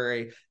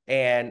 contemporary,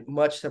 and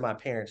much to my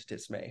parents'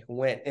 dismay,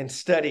 went and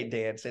studied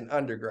dance in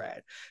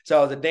undergrad. So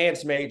I was a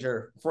dance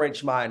major,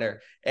 French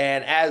minor.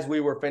 And as we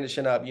were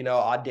finishing up,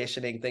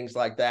 auditioning, things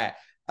like that,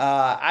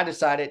 I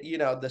decided,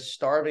 the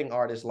starving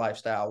artist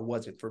lifestyle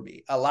wasn't for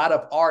me. A lot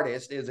of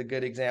artists is a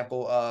good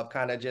example of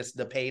kind of just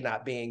the pay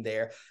not being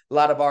there. A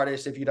lot of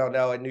artists, if you don't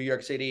know, in New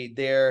York City,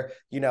 they're,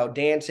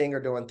 dancing or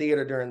doing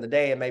theater during the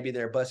day, and maybe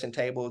they're bussing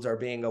tables or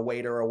being a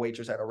waiter or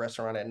waitress at a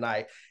restaurant at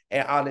night.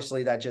 And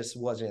honestly, that just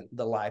wasn't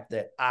the life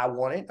that I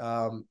wanted.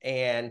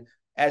 And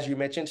as you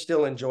mentioned,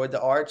 still enjoyed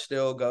the art,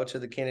 still go to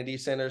the Kennedy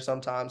Center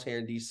sometimes here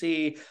in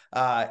DC.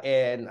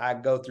 And I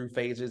go through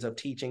phases of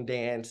teaching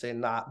dance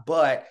and not,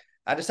 but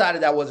I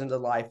decided that wasn't the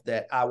life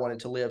that I wanted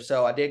to live.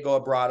 So I did go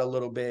abroad a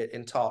little bit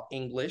and taught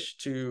English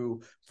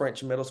to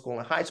French middle school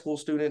and high school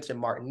students in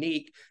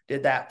Martinique.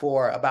 Did that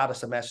for about a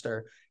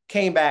semester.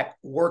 Came back,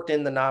 worked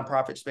in the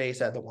nonprofit space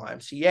at the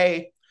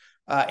YMCA.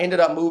 Ended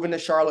up moving to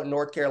Charlotte,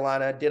 North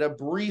Carolina, did a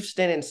brief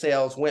stint in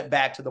sales, went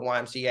back to the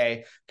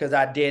YMCA because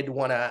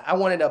I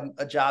wanted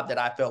a job that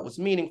I felt was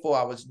meaningful.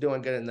 I was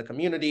doing good in the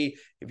community.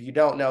 If you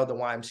don't know, the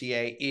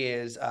YMCA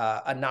is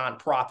a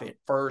nonprofit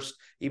first,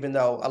 even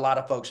though a lot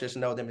of folks just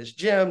know them as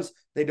gyms.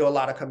 They do a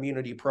lot of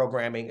community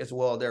programming as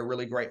well. They're a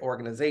really great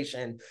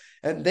organization.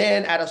 And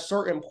then at a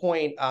certain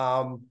point,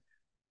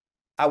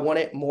 I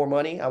wanted more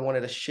money. I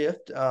wanted a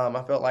shift.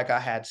 I felt like I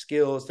had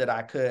skills that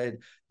I could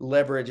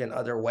leverage in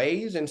other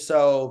ways. And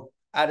so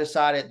I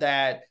decided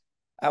that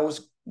I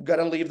was going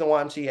to leave the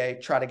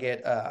YMCA, try to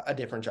get a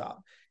different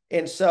job.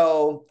 And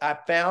so I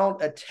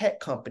found a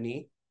tech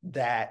company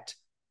that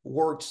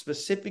worked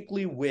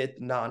specifically with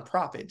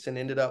nonprofits and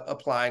ended up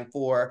applying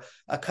for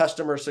a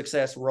customer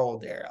success role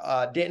there.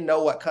 Didn't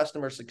know what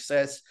customer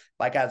success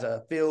like as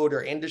a field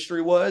or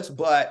industry was,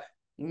 but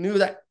knew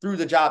that through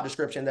the job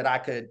description that I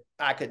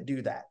could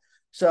do that.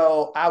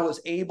 So I was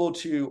able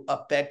to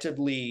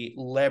effectively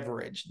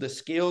leverage the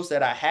skills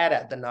that I had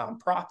at the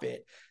nonprofit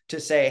to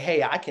say,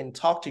 hey, I can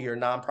talk to your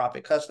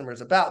nonprofit customers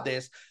about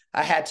this.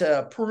 I had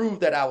to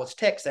prove that I was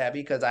tech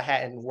savvy because I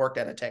hadn't worked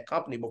at a tech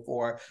company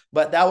before,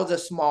 but that was a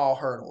small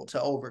hurdle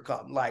to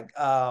overcome.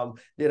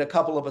 Did a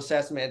couple of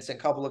assessments and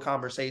a couple of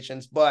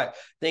conversations, but I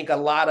think a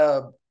lot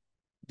of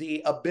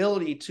the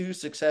ability to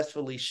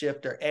successfully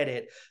shift or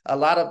edit, a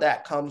lot of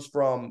that comes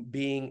from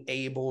being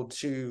able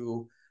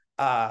to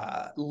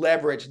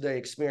leverage the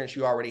experience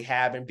you already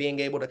have and being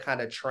able to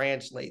kind of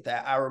translate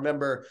that. I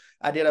remember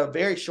I did a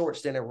very short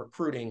stint in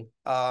recruiting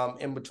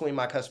in between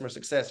my customer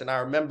success. And I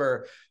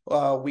remember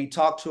we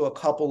talked to a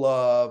couple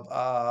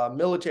of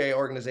military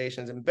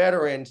organizations and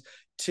veterans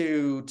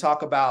to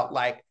talk about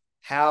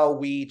how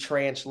we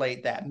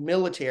translate that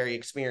military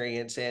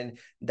experience and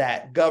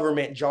that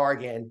government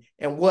jargon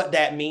and what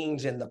that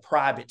means in the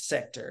private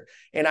sector.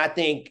 And I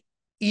think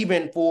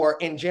even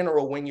in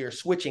general, when you're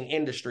switching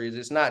industries,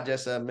 it's not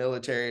just a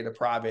military to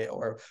private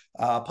or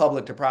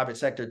public to private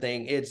sector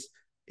thing.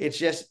 It's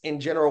just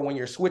in general, when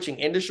you're switching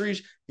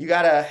industries, you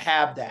got to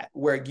have that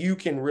where you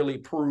can really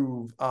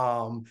prove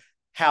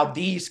how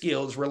these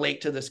skills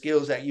relate to the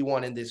skills that you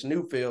want in this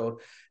new field.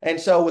 And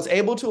so was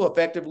able to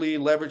effectively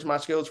leverage my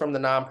skills from the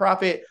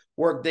nonprofit,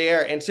 work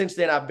there. And since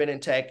then, I've been in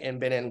tech and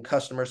been in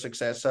customer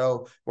success.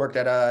 So worked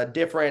at a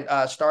different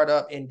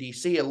startup in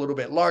DC, a little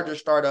bit larger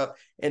startup.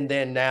 And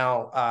then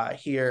now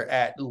here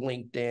at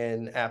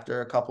LinkedIn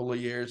after a couple of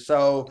years.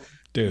 So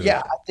Dude.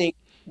 yeah, I think,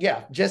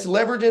 just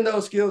leveraging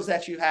those skills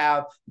that you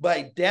have,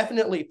 but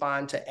definitely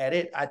fine to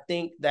edit. I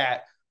think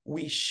that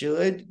we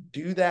should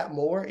do that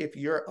more. If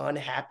you're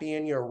unhappy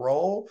in your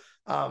role,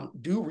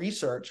 do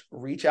research,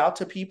 reach out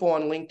to people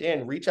on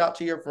LinkedIn, reach out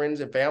to your friends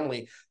and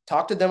family,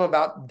 talk to them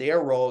about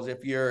their roles.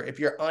 If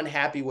you're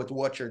unhappy with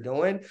what you're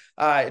doing,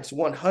 it's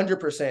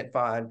 100%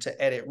 fine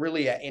to edit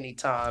really at any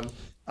time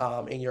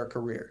in your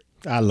career.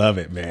 I love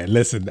it, man.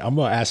 Listen, I'm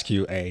going to ask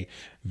you a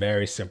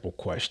very simple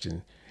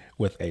question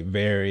with a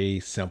very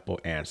simple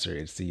answer.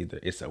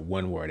 It's a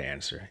one word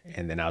answer,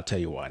 and then I'll tell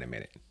you why in a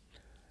minute.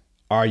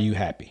 Are you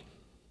happy?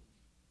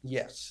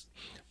 Yes.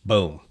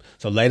 Boom.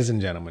 So, ladies and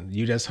gentlemen,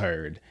 you just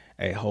heard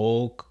a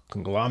whole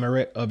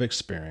conglomerate of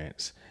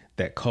experience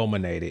that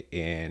culminated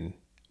in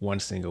one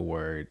single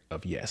word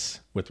of yes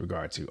with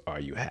regard to are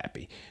you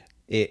happy?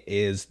 It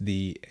is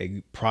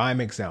a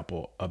prime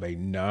example of a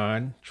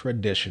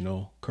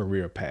non-traditional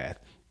career path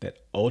that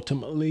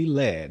ultimately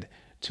led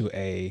to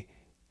a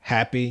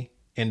happy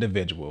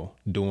individual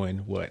doing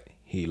what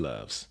he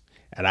loves.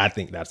 And I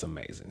think that's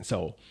amazing.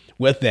 So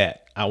with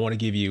that, I want to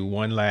give you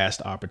one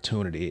last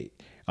opportunity,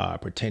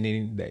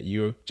 pretending that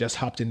you just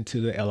hopped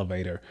into the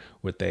elevator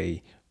with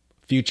a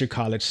future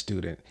college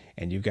student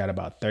and you've got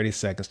about 30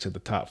 seconds to the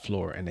top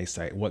floor and they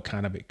say, what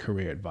kind of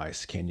career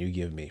advice can you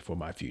give me for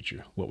my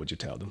future? What would you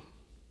tell them?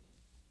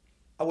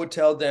 I would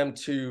tell them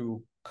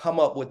to come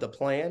up with a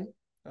plan,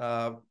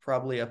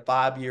 probably a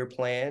 5-year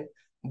plan,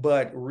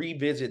 but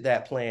revisit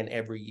that plan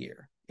every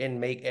year and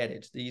make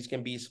edits. These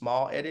can be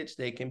small edits,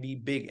 they can be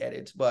big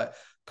edits, but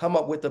come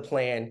up with a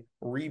plan,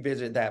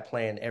 revisit that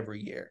plan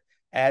every year.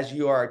 As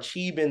you are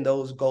achieving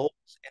those goals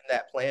in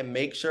that plan,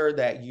 make sure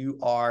that you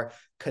are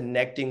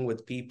connecting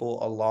with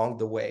people along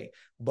the way,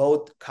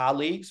 both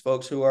colleagues,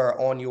 folks who are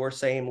on your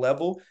same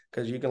level,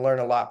 because you can learn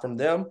a lot from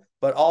them,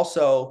 but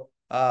also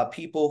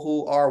people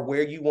who are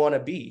where you want to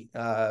be.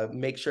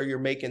 Make sure you're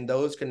making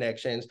those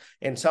connections.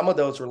 And some of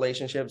those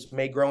relationships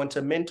may grow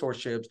into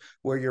mentorships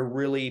where you're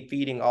really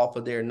feeding off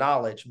of their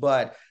knowledge.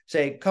 But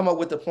say, come up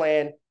with a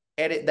plan,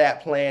 edit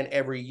that plan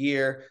every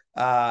year,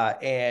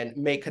 and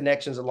make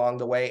connections along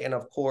the way. And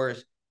of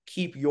course,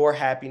 keep your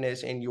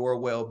happiness and your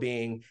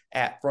well-being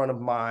at front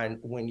of mind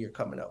when you're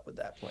coming up with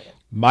that plan.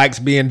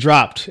 Mics being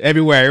dropped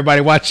everywhere.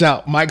 Everybody watch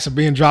out. Mics are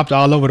being dropped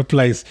all over the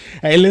place.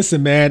 Hey,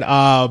 listen, man,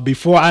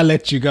 before I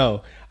let you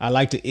go, I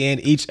like to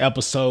end each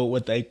episode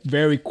with a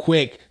very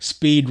quick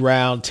speed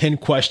round, 10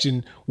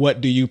 question.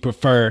 What do you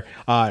prefer?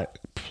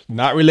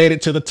 Not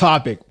related to the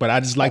topic, but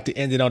I just like to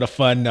end it on a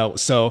fun note.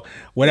 So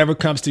whatever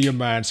comes to your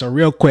mind. So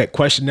real quick,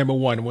 question number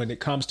 1, when it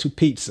comes to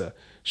pizza,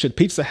 should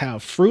pizza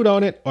have fruit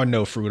on it or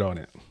no fruit on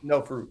it?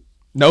 No fruit.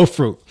 No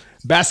fruit.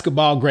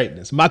 Basketball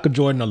greatness, Michael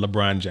Jordan or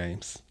LeBron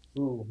James?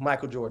 Ooh,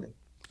 Michael Jordan.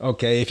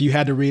 Okay, if you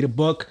had to read a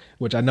book,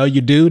 which I know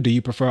you do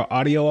you prefer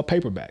audio or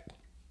paperback?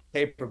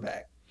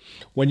 Paperback.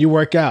 When you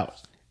work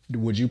out,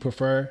 would you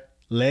prefer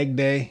leg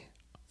day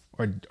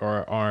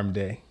or arm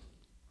day?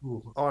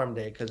 Ooh, arm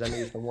day, because I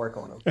need some work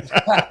on them.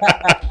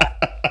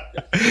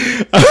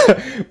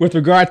 With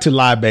regard to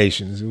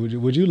libations,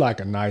 would you like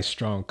a nice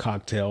strong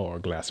cocktail or a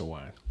glass of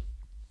wine?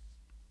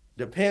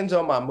 Depends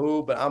on my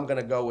mood, but I'm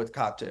going to go with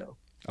cocktail.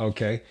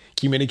 Okay.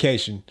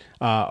 Communication.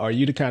 Are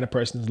you the kind of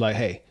person who's like,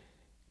 hey,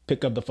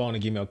 pick up the phone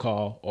and give me a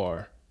call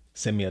or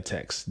send me a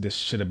text? This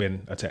should have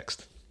been a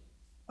text.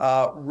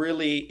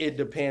 Really, it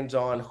depends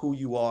on who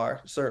you are.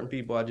 Certain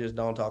people I just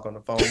don't talk on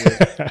the phone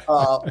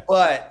with.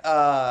 But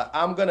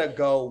I'm going to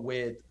go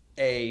with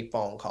a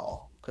phone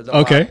call.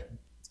 Okay.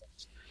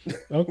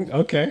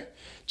 Okay.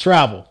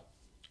 Travel.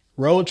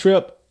 Road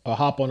trip or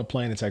hop on a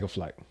plane and take a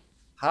flight?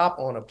 Hop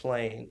on a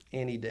plane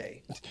any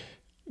day.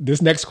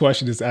 This next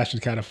question is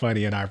actually kind of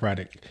funny and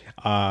ironic.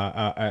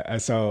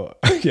 So,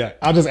 yeah,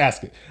 I'll just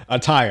ask it.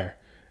 Attire.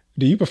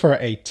 Do you prefer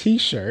a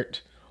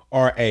t-shirt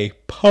or a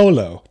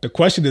polo? The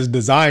question is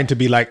designed to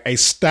be like a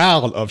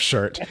style of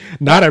shirt,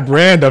 not a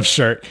brand of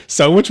shirt.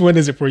 So which one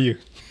is it for you?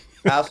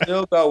 I'll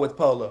still go with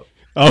polo.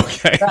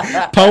 Okay.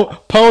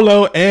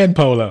 Polo and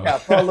polo. Yeah,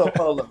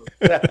 polo.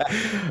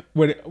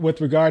 With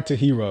regard to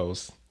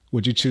heroes,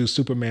 would you choose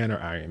Superman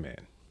or Iron Man?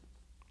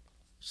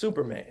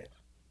 Superman.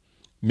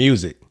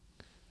 Music.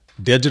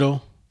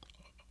 Digital,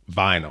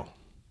 vinyl.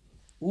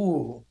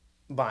 Ooh,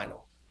 vinyl.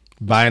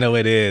 Vinyl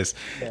it is.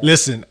 Yeah.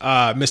 Listen,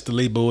 Mr.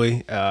 Lee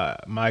Buoy,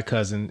 my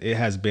cousin, it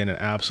has been an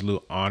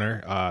absolute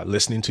honor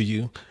listening to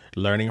you,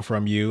 learning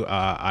from you.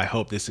 I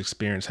hope this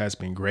experience has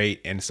been great.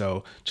 And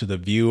so to the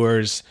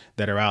viewers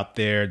that are out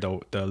there,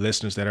 the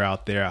listeners that are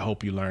out there, I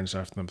hope you learned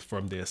something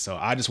from this. So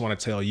I just want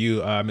to tell you,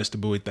 Mr.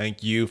 Buoy,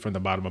 thank you from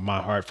the bottom of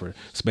my heart for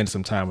spending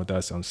some time with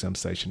us on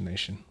Sensation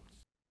Nation.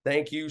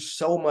 Thank you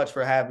so much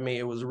for having me.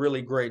 It was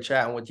really great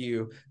chatting with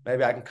you.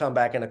 Maybe I can come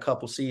back in a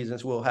couple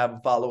seasons. We'll have a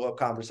follow-up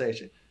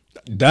conversation.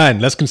 Done.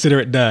 Let's consider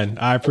it done.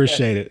 I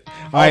appreciate it.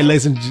 All right,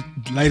 ladies and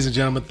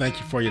gentlemen, thank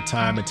you for your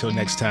time. Until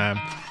next time,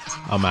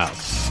 I'm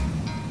out.